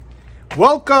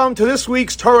Welcome to this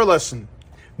week's Torah lesson.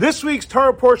 This week's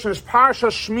Torah portion is Parsha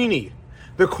Shemini.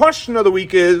 The question of the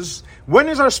week is, when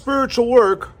is our spiritual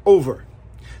work over?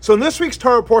 So in this week's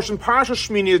Torah portion, Parsha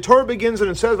Shemini, the Torah begins and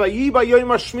it says, Vayi b'yom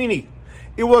hashmini.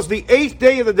 It was the 8th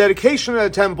day of the dedication of the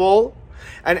temple,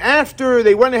 and after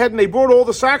they went ahead and they brought all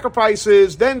the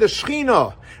sacrifices, then the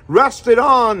Shechina rested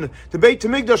on the Beit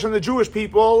HaMikdash and the Jewish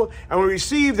people, and we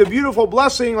received the beautiful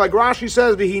blessing, like Rashi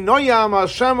says, V'hi noyam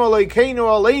Hashem Elokeinu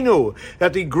aleinu,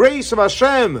 that the grace of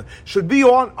Hashem should be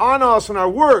on us and our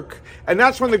work, and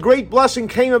that's when the great blessing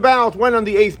came about, when on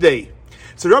the 8th day.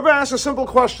 So Rabbi asked a simple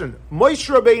question.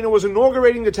 Moshe Rabbeinu was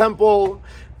inaugurating the temple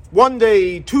 1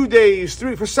 day, 2 days,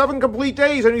 3, for 7 complete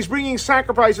days, and he's bringing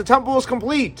sacrifice. The temple was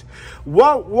complete.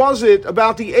 What was it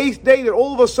about the 8th day that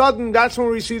all of a sudden, that's when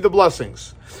we received the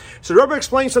blessings? So Rabbi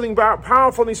explains something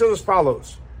powerful, and he says as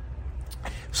follows.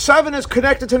 7 is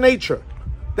connected to nature.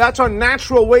 That's our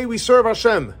natural way we serve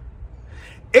Hashem.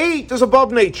 8 is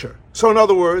above nature. So in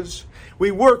other words,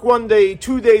 we work 1 day,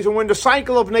 2 days, and we're in the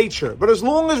cycle of nature. But as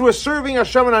long as we're serving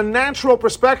Hashem in a natural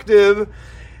perspective,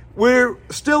 we're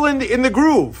still in the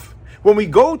groove. When we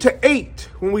go to 8,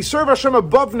 when we serve Hashem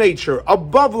above nature,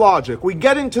 above logic, we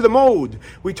get into the mode,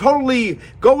 we totally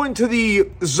go into the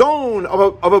zone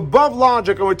of above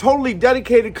logic, and we're totally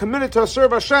dedicated, committed to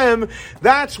serve Hashem,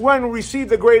 that's when we receive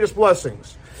the greatest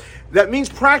blessings. That means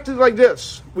practice like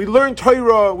this. We learn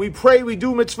Torah, we pray, we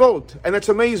do mitzvot, and it's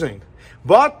amazing.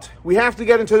 But we have to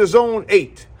get into the zone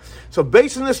 8. So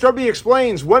based on this, Rabbi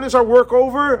explains, when is our work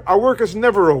over? Our work is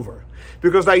never over.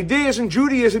 Because the idea is in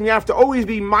Judaism, you have to always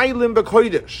be mailim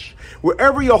b'kodesh.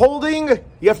 Wherever you're holding,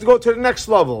 you have to go to the next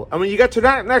level. And when you get to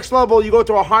that next level, you go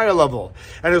to a higher level.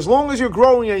 And as long as you're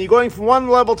growing and you're going from one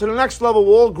level to the next level,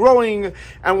 we're all growing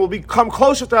and we'll become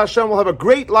closer to Hashem. We'll have a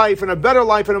great life and a better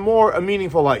life and a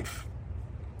meaningful life.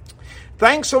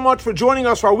 Thanks so much for joining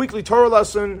us for our weekly Torah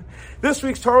lesson. This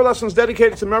week's Torah lesson is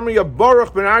dedicated to the memory of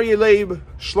Baruch ben Aryeh Leib,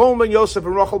 Shlomo ben Yosef,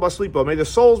 and Rachel bas Lipa. May the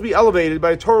souls be elevated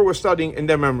by the Torah we're studying in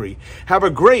their memory. Have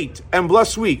a great and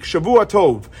blessed week. Shavua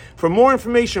Tov. For more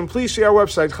information, please see our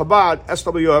website,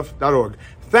 chabad.swf.org.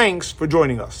 Thanks for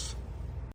joining us.